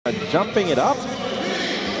jumping it up.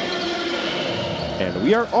 And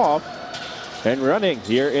we are off and running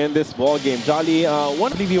here in this ball game. Jolly, I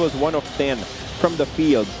believe he was 1 of 10 from the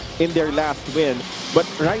field in their last win. But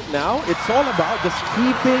right now, it's all about just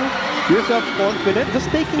keeping yourself confident, just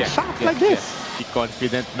taking shots like this. Be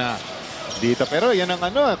confident na dito. Pero yan ang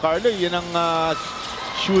ano, Carlo, yan ang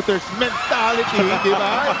shooter's mentality, di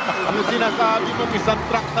ba? Yung sinasabi mo, isang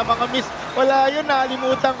track na mga miss. Wala yun,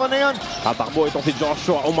 nalimutan ko na yun. Tatakbo itong si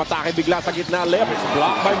Joshua, umatake bigla sa gitna. Left is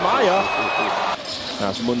blocked by Maya.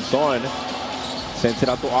 As Munson sends it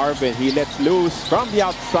out to Arvin. He lets loose from the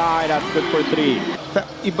outside. That's good for 3.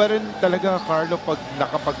 Iba rin talaga, Carlo, pag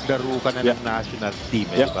nakapaglaro ka na ng national team,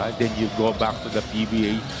 diba? Then you go back to the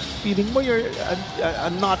PBA. Feeling mo you're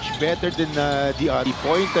a notch better than the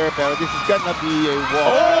pointer, pero this is gonna be a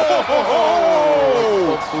walk.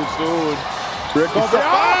 Too soon. Recover.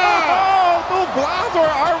 Two blocks for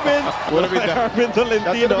Arvin. Would have been Arvin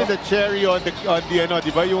Tolentino. the cherry on the ano,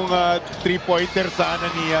 di ba yung 3-pointer sana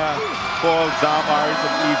ni Paul Zamar sa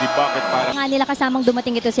easy bucket para. Nga nila kasamang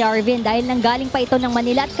dumating ito si Arvin dahil nanggaling pa ito ng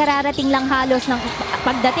Manila at kararating lang halos ng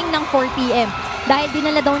pagdating ng 4 p.m. Dahil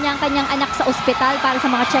dinala daw niya ang kanyang anak sa ospital para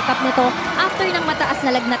sa mga check-up nito after ng mataas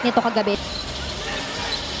na lagnat nito kagabi.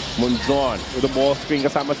 Munzon with the ball screen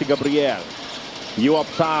kasama si Gabriel. You up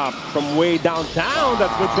top from way downtown.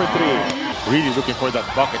 That's good for 3. Really looking for that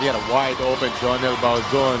bucket. He had a wide open Jonel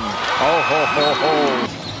Bauzon. Oh, ho, ho, ho.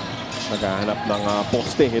 Naghahanap ng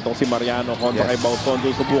poste itong si Mariano kontra kay Bauzon.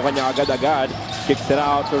 Subukan niya agad-agad. Kicks it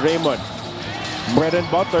out to Raymond. Bread and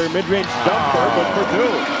butter, mid-range jumper, good for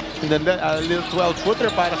 2. And then a little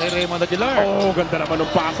 12-footer para kay Raymond Aguilar. Oh, ganda naman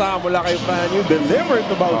ng pasa mula kay Franyu. Delivered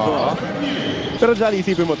to Bauzon. Pero Jolly,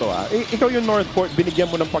 isipin mo to ikaw yung Northport, binigyan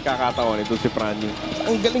mo ng pagkakataon ito si Franyu.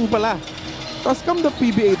 Ang galing pala. Tapos come the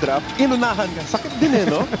PBA draft, inunahan ka. Sakit din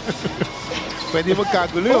no? Pwede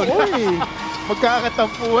magkagulo yun.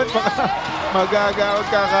 Magkakatampuhan,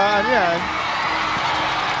 magkakaano yan.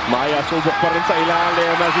 Maya subok pa rin sa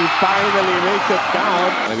ilalim as he finally makes it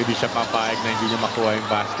count. Hindi siya papayag na hindi niya makuha yung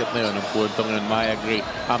basket na yun. Ang puntong yun, Maya agree.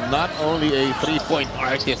 I'm not only a 3-point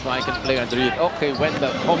artist, I can play under it. Okay, when the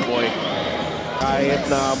homeboy. Kahit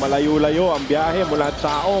na malayo-layo ang biyahe mula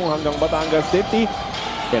Chaong hanggang Batangas City,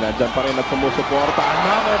 kaya nandyan pa rin at sumusuporta.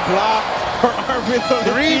 Another block for Arvin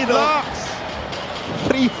Tolentino. 3 blocks!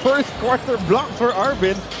 3 first quarter blocks for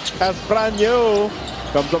Arvin as Franyo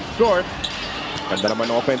comes up short. Ganda naman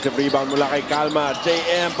ng offensive rebound mula kay Calma.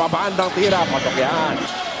 JM, pabandang tira. Pasok yan.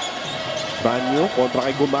 Franyo kontra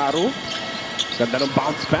kay Gumaru. Ganda ng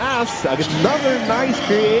bounce pass. Another nice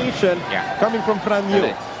creation coming from Franyo.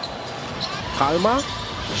 Calma,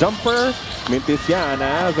 jumper, mintis yan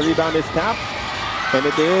as the rebound is tapped. And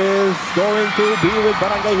it is going to be with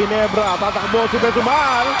Barangay Ginebra. Tatakbo si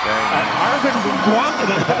Bezumal. And Arvin Buwan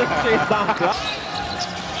and another chase down clock.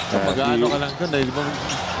 Mag-ano ka lang dun.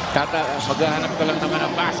 Maghahanap ka lang naman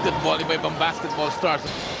ng basketball. Iba-ibang basketball stars.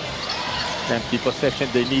 Empty possession.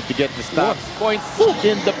 They need to get the stops. Points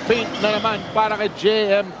in the paint na naman para kay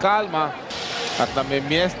JM Calma. At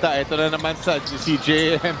namimiesta. Ito na naman si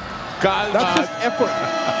JM Calma. That's just effort.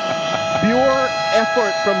 Pure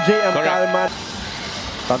effort from JM Calma.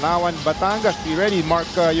 Tanawan, Batangas, be ready. Mark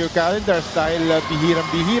your calendars dahil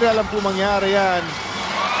bihirang-bihira lang po mangyari yan.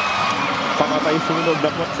 Pamatay sunod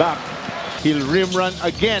na putback. He'll rim run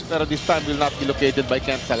again, pero this time will not be located by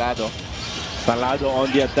Kent Salado. Salado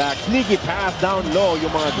on the attack. Sneaky pass down low.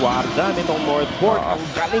 Yung mga guarda nitong Northport. Ang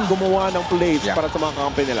galing gumawa ng plays para sa mga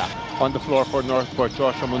kampi nila. On the floor for Northport,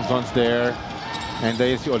 Joshua Munzon's there. And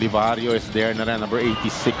then si Olivario is there na rin, number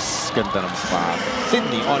 86. Ganda ng pass.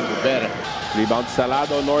 Sidney on Rivera. Rebound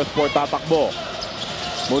Salado, Northport tatakbo.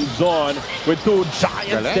 Munzon with 2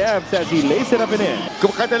 giant steps as he lays it up and in.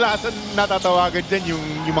 Kung kadalasan natatawagan dyan yung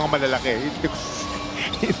mga malalaki.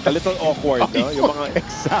 A little awkward, no? Yung mga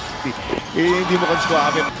exactly. Hindi mo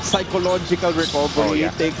konsuabe. Psychological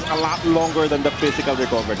recovery takes a lot longer than the physical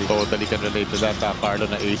recovery. Totally can relate to that,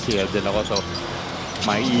 Carlo, na ACL din ako. So,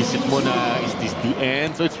 maiisip mo na, is this the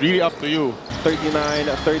end? So, it's really up to you.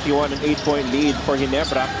 39-31, an 8-point lead for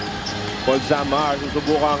Ginebra. Paul Zamar,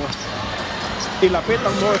 susubukang ilapit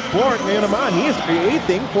ang Northport. Ngayon naman, he is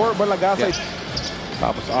creating for Malagasay.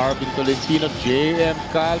 Tapos Arvin Tolentino, JM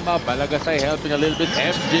Calma, Malagasay helping a little bit.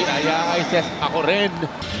 FJ Ayay says, ako rin.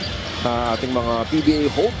 Ating mga PBA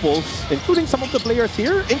hopefuls, including some of the players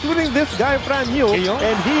here, including this guy, Franyu.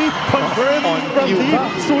 And he confirmed from deep.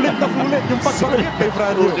 Sulit na sulit yung pagpapakit kay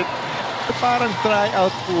Franyu. Parang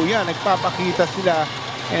tryout po yan. Nagpapakita sila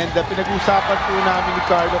And pinag-usapan po namin ni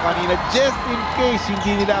Carlo kanina, just in case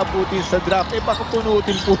hindi nila abutin sa draft, baka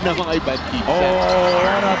punutin po ng mga ibang teams. Oh,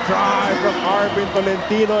 what a drive from Arvin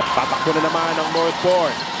Tolentino. Tatakbo na naman ang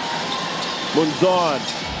Northport. Munzon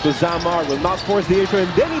to Zamar, will not force the issue, and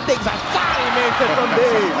then he takes a shot. He makes it from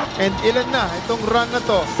Dave. And ilan na itong run na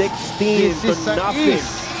to? 16 to nothing.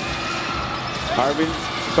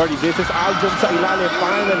 This is Aljon sa ilalim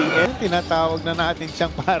finally. And Tinatawag na natin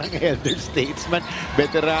siyang parang elder statesman,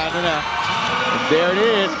 veterano na. And there it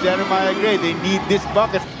is, Jeremiah Gray. They need this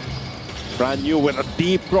bucket. brand new with a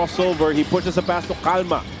deep crossover. He pushes a pass to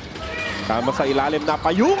Kalma. Kalma sa ilalim na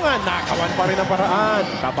payungan. Nakawan pa rin ang paraan.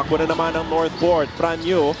 Tatakbo na naman ang Northport. Brand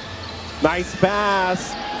new. Nice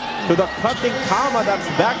pass to the cutting Kalma. That's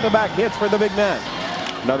back-to-back hits for the big man.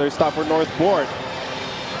 Another stop for Northport.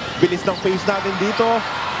 Bilis ng pace natin dito.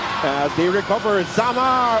 As they recover,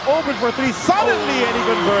 Zamar open for three solidly, and he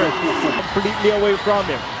converts. Completely away from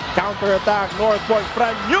him. Counter-attack, Northport,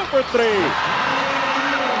 brand new for three.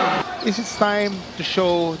 Is it time to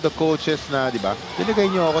show the coaches na, di ba, dinagay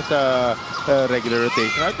nyo ako sa regular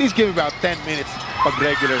rotation. At least give me about 10 minutes pag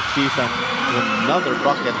regular season. Another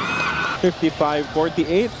bucket.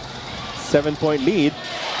 55-48, 7-point lead.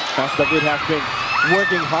 As David has been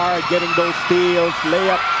working hard, getting those steals,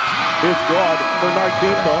 layup is good. Bernard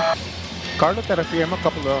Pinto. Carlo Terrafirma,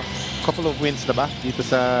 couple of wins na ba dito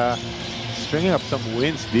sa stringing up some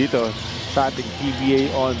wins dito sa ating PBA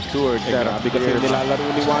on tour. Grabe kasi nilalaro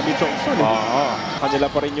ni Wami Chongson. Kanila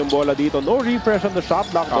pa rin yung bola dito. No refresh on the shot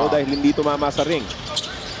block though dahil hindi tumama sa ring.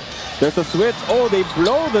 There's a switch. Oh, they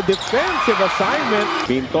blow the defensive assignment.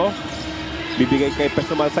 Pinto. Bibigay kay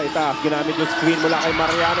Pesumal sa itaas. Ginamit yung screen mula kay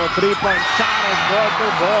Mariano. 3-point shot and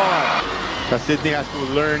quarter ball. Kasi Sydney has to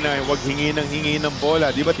learn na huwag hingi ng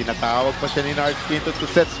bola. Di ba tinatawag pa siya ni Nards Pinto to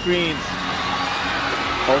set screens.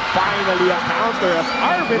 Oh, finally a counter as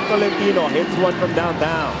Arvin Tolentino hits one from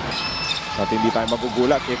downtown. At hindi tayo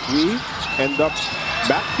magugulat if we end up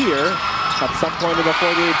back here at some point in the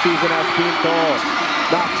 48th season as Pinto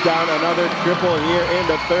knocks down another triple here in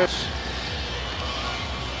the third.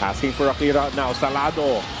 Asking for Akira now.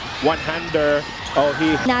 Salado. One-hander. Oh,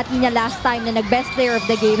 natin niya last time na nag-best player of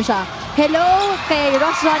the game siya. Hello kay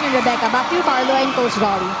Ross John and Rebecca. Back to you, Carlo and Coach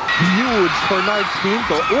Rory. Huge for Nards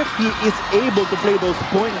Pinto if he is able to play those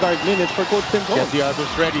point guard minutes for Coach Tim Cole. Get the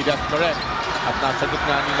others ready, that's correct. At nasagot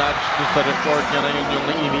nga ni Nards sa report niya na yun yung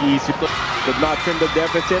iniisip ko. Could not trim the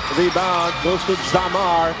deficit. Rebound goes to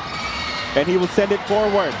Zamar. And he will send it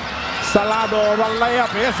forward. Salado, the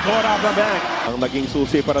layup is good off the bank. Ang naging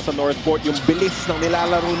susi para sa Northport, yung bilis ng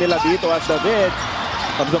nilalaro nila dito at David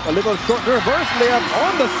comes up a little short. Reverse layup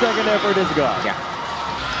on the second effort is good. Yeah.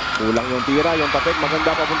 Kulang yung tira, yung tapik.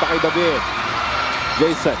 Maganda papunta kay David.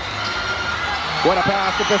 Jason. What a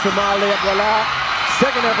pass to Pesumal. Layup wala.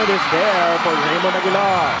 Second effort is there for Raymond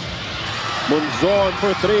Aguilar. Munzon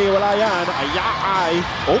for three. Wala yan. Ayakay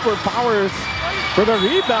overpowers for the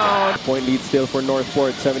rebound. Point lead still for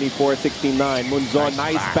Northport, 74-69. Munzon,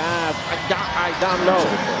 nice pass. Ayakay down low.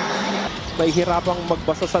 Nahihirapang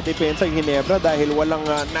magbasa sa depensa yung Ginebra dahil walang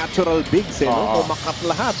natural bigs. No? Kumakat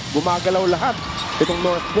lahat, gumagalaw lahat. Itong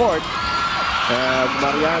Northport.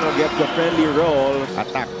 Mariano gets the friendly roll.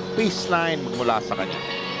 Attack baseline mula sa kanya.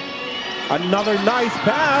 Another nice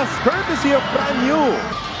pass, courtesy of brand new.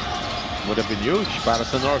 Would have been huge para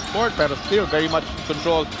sa Northport, pero still very much in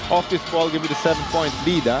control of this ball. Give me the 7-point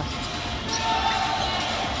lead.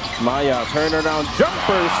 Maya, turnaround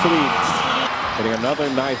jumper sweeps. Getting another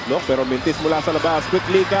nice look, pero mintis mula sa labas. Quick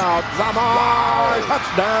leak out. Zamar!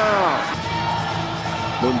 Touchdown!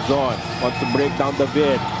 Munzon wants to break down the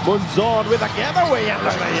vid. Munzon with a getaway and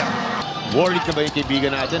the layup. Worried na ba yung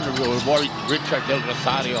kaibigan natin? Worried Richard Del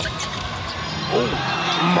Rosario. Oh,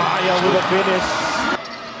 Maya with a finish.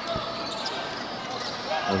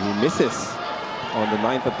 Oh, he misses on the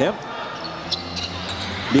 9th attempt.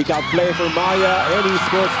 Leak out play for Maya, and he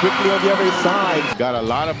scores quickly on the other side. Got a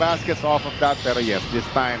lot of baskets off of that, pero yes, this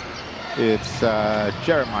time it's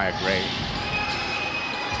Jeremiah Gray.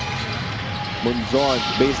 Munzon,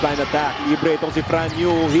 baseline attack. Libre itong si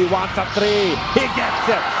Franyu. He wants a three. He gets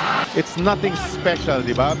it. It's nothing special,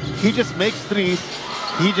 di ba? He just makes threes.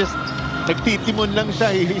 He just nagtitimon lang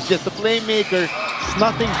siya. He's just a playmaker. It's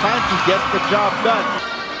nothing fancy. Gets the job done.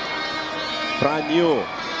 Franyu.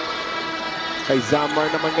 Kay Zamar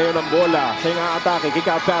naman ngayon ang bola. Siya yung atake. Kick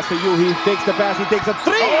out pass to you. He takes the pass. He takes a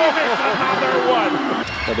three. Oh, another one.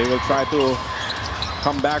 So they will try to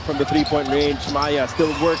come back from the three-point range. Maya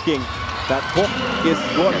still working. That hook is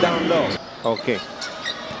good down low. Okay.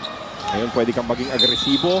 Ngayon pwede kang maging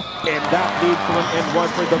agresibo. And that leads to an and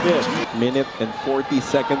one for David. Minute and 40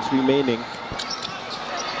 seconds remaining.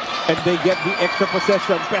 And they get the extra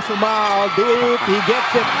possession. Pesumal, deep, he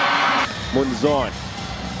gets it. Munzon,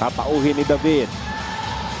 tatauhin ni David.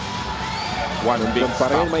 One big pa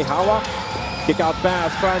rin, may hawak. Kick out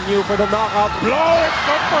pass, Franyu for the knockout. Blow it,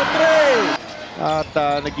 shot for three! At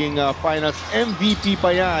naging finals MVP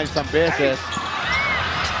pa yan isang beses.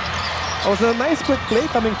 It was a nice quick play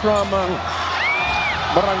coming from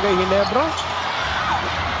Barangay Ginebra.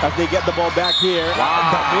 As they get the ball back here.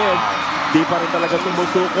 Wow. David, di pa rin talaga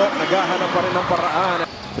sumusuko. Naghahanap pa rin ng paraan.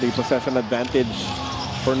 3 possession advantage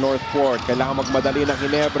for Northport. Kailangan magmadali ng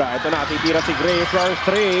Ginebra. Ito na, titira si Gray for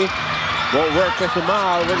 3. Won't work for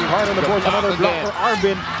Sumal. Working hard on the board. Another block for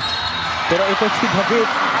Arvin. Pero ito si David.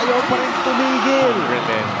 Ayaw pa rin tumigil.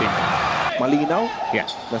 Relenting. Malinaw?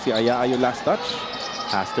 Yes. Na si Aya yung last touch.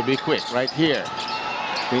 Has to be quick right here.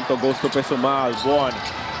 Pinto goes to Pesumal. Buon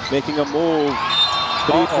making a move.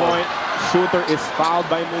 3-point shooter is fouled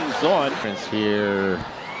by Munzon. Here.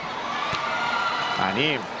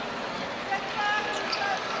 Anim.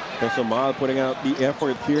 Pesumal putting out the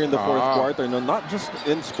effort here in the fourth quarter. No, not just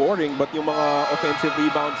in scoring, but yung mga offensive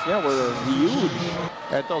rebounds niya were huge.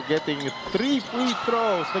 Ito, getting 3 free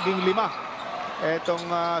throws. Naging 5. Etong,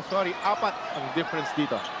 4 ang difference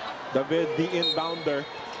dito. David, the inbounder.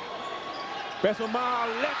 Pesumal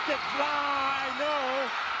lets it fly. No.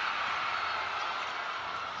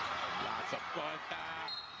 Lots of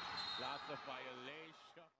contact. Lots of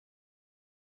violation.